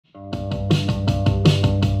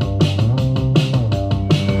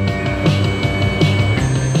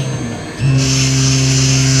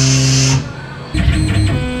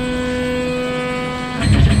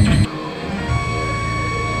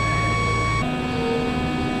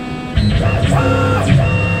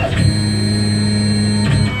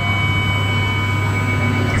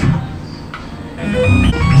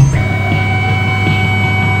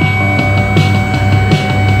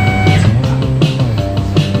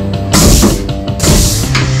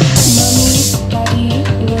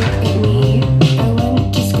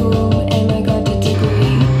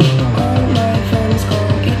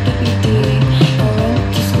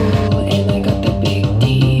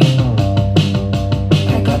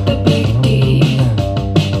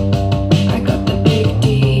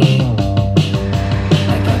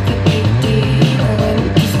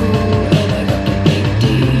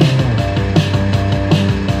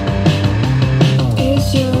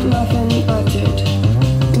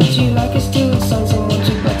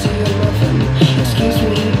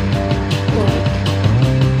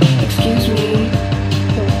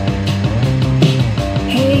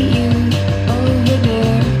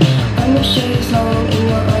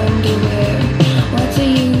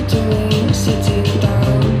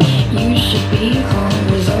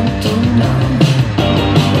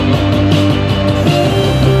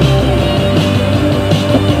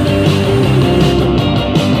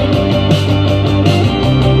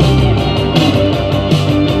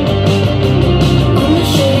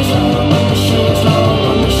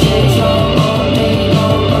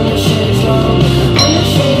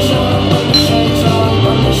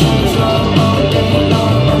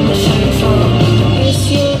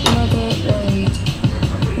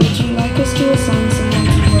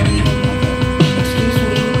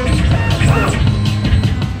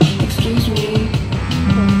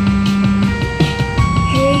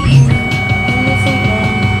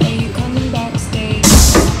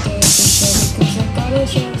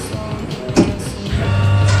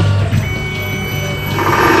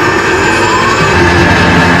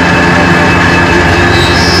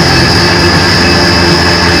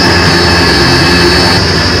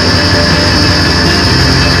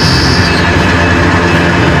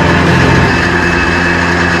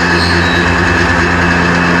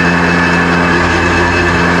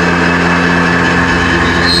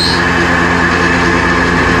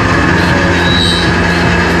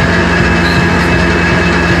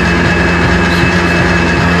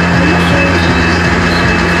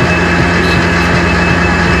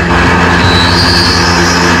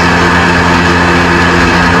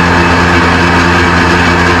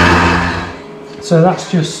So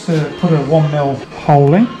that's just put a 1mm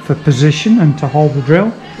hole in for position and to hold the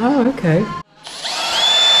drill. Oh, okay.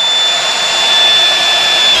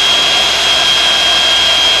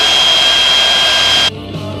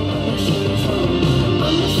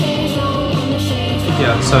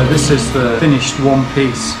 Yeah, so this is the finished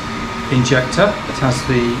one-piece injector. It has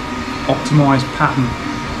the optimised pattern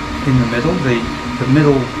in the middle. The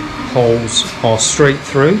middle holes are straight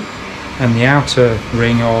through and the outer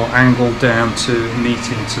ring are angled down to meet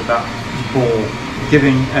into that ball,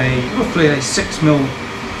 giving roughly a 6mm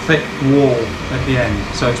thick wall at the end.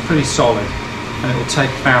 So it's pretty solid and it will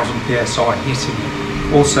take 1000 psi hitting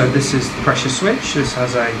it. Also, this is the pressure switch. This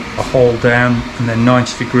has a hole down and then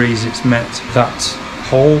 90 degrees it's met that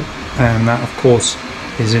hole, and that of course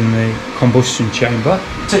is in the combustion chamber.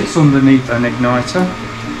 It sits underneath an igniter,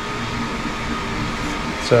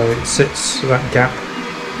 so it sits, that gap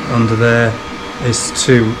under there is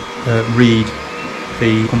to read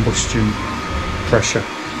the combustion pressure,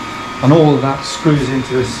 and all of that screws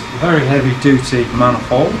into this very heavy duty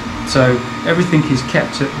manifold, so everything is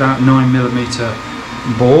kept at that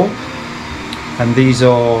 9mm bore, and these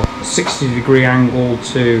are 60-degree angle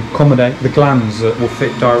to accommodate the glands that will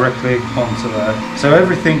fit directly onto there. So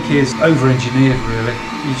everything is over-engineered really.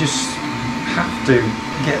 You just have to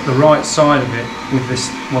get the right side of it with this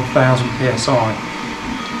 1000 psi.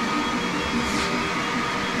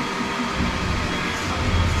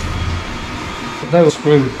 They will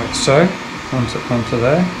screw like so onto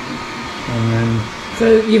there, and then.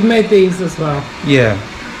 So you've made these as well? Yeah.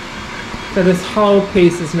 So this whole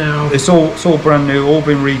piece is now... It's all brand new, all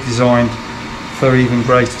been redesigned for even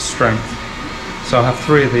greater strength. So I have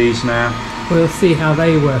 3 of these now. We'll see how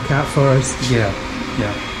they work out for us. Yeah.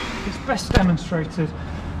 It's best demonstrated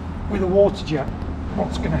with a water jet,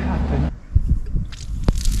 what's going to happen.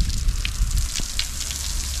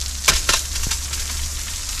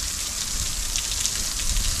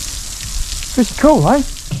 Pretty cool, eh?